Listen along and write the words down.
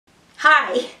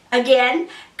Hi, again,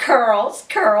 curls,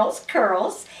 curls,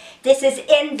 curls. This is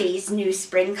Envy's new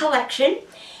spring collection,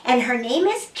 and her name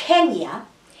is Kenya.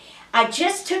 I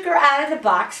just took her out of the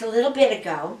box a little bit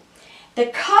ago. The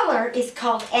color is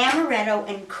called Amaretto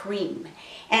and Cream,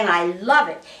 and I love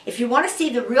it. If you want to see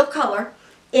the real color,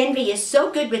 Envy is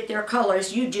so good with their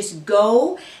colors, you just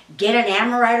go get an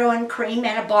Amaretto and Cream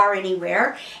at a bar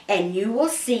anywhere, and you will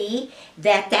see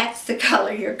that that's the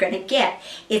color you're going to get.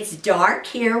 It's dark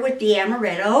here with the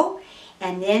Amaretto,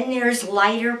 and then there's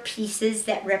lighter pieces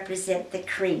that represent the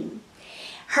cream.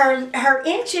 Her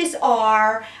inches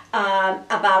are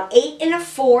about 8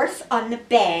 1/4 on the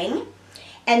bang,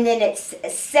 and then it's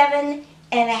 7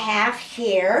 1/2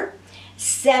 here,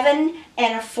 7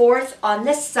 1/4 on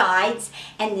the sides,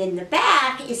 and then the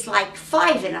back is like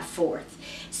 5 1/4.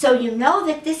 So you know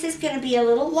that this is going to be a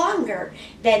little longer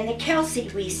than the Kelsey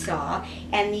we saw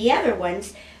and the other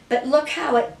ones, but look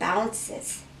how it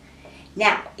bounces.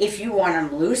 Now, if you want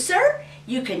them looser,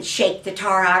 you can shake the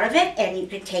tar out of it, and you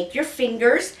can take your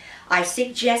fingers. I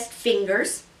suggest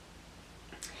fingers.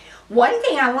 One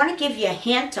thing I want to give you a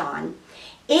hint on,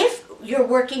 if you're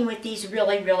working with these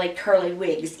really, really curly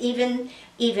wigs, even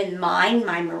mine,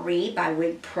 my Marie by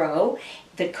Wig Pro,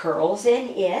 the curls in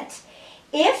it,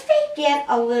 if they get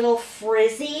a little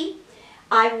frizzy,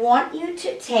 I want you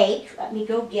to take, let me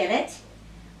go get it,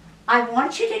 I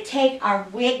want you to take our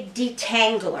wig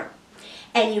detangler,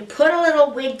 and you put a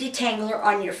little wig detangler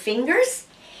on your fingers,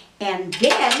 and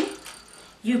then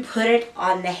you put it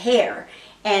on the hair,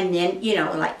 and then, you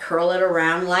know, like curl it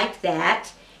around like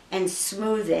that, and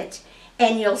smooth it,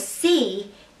 and you'll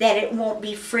see that it won't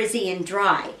be frizzy and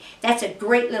dry. That's a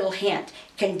great little hint.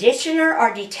 Conditioner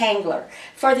or detangler.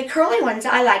 For the curly ones,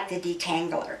 I like the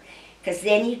detangler, because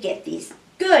then you get these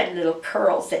good little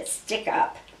curls that stick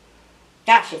up.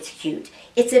 Gosh, it's cute.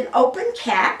 It's an open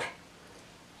cap,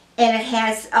 and it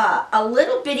has a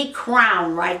little bitty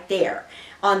crown right there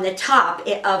on the top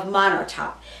of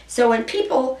monotop. So when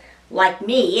people like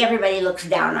me, everybody looks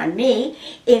down on me,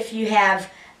 if you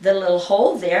have the little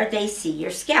hole there, they see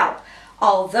your scalp.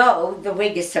 Although the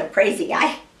wig is so crazy,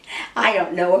 I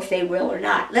don't know if they will or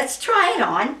not. Let's try it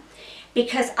on,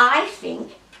 because I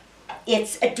think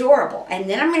it's adorable. And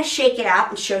then I'm going to shake it out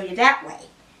and show you that way.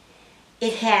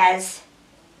 It has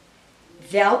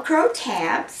Velcro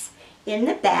tabs in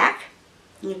the back.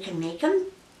 You can make them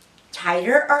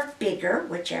tighter or bigger,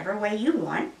 whichever way you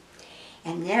want.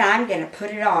 And then I'm going to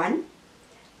put it on. I'm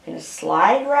going to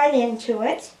slide right into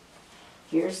it.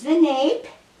 Here's the nape.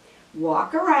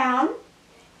 Walk around.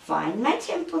 Find my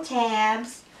temple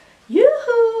tabs.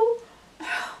 Yoo-hoo!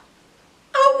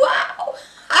 Oh, wow!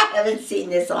 I haven't seen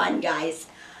this on, guys.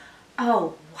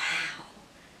 Oh, wow.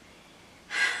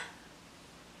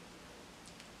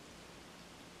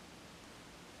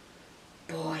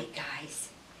 Boy, guys.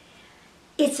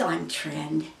 It's on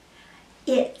trend.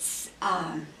 It's,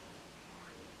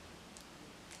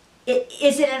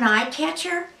 is it an eye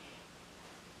catcher?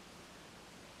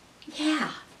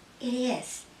 Yeah, it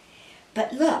is.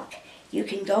 But look, you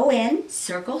can go in,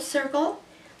 circle, circle,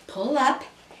 pull up.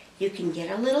 You can get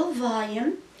a little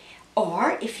volume.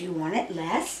 Or if you want it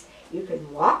less, you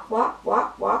can walk, walk,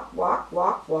 walk, walk, walk,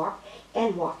 walk, walk,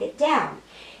 and walk it down.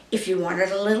 If you want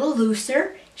it a little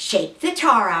looser, shake the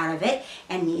tar out of it,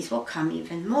 and these will come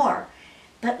even more.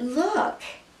 But look,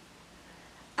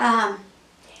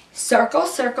 circle,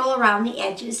 circle around the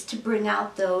edges to bring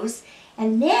out those.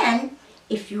 And then,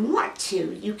 if you want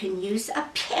to, you can use a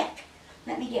pick.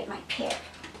 Let me get my pick.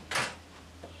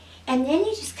 And then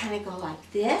you just kind of go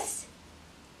like this.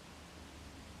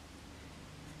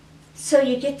 So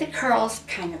you get the curls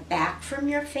kind of back from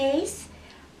your face,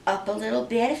 up a little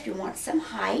bit if you want some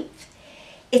height.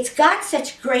 It's got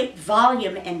such great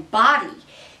volume and body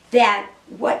that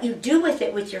what you do with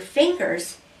it with your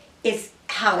fingers is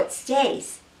how it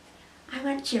stays. I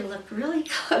want you to look really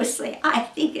closely. I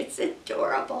think it's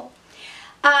adorable.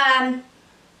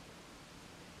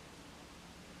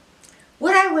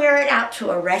 Would I wear it out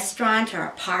to a restaurant or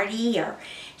a party or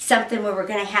something where we're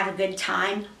going to have a good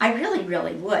time? I really,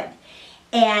 really would.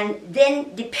 And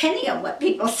then, depending on what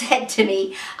people said to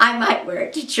me, I might wear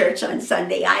it to church on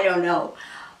Sunday. I don't know.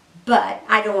 But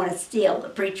I don't want to steal the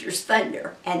preacher's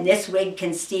thunder. And this wig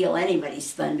can steal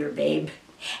anybody's thunder, babe.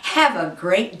 Have a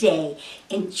great day.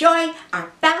 Enjoy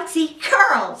our bouncy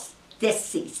curls this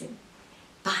season.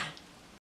 Bye.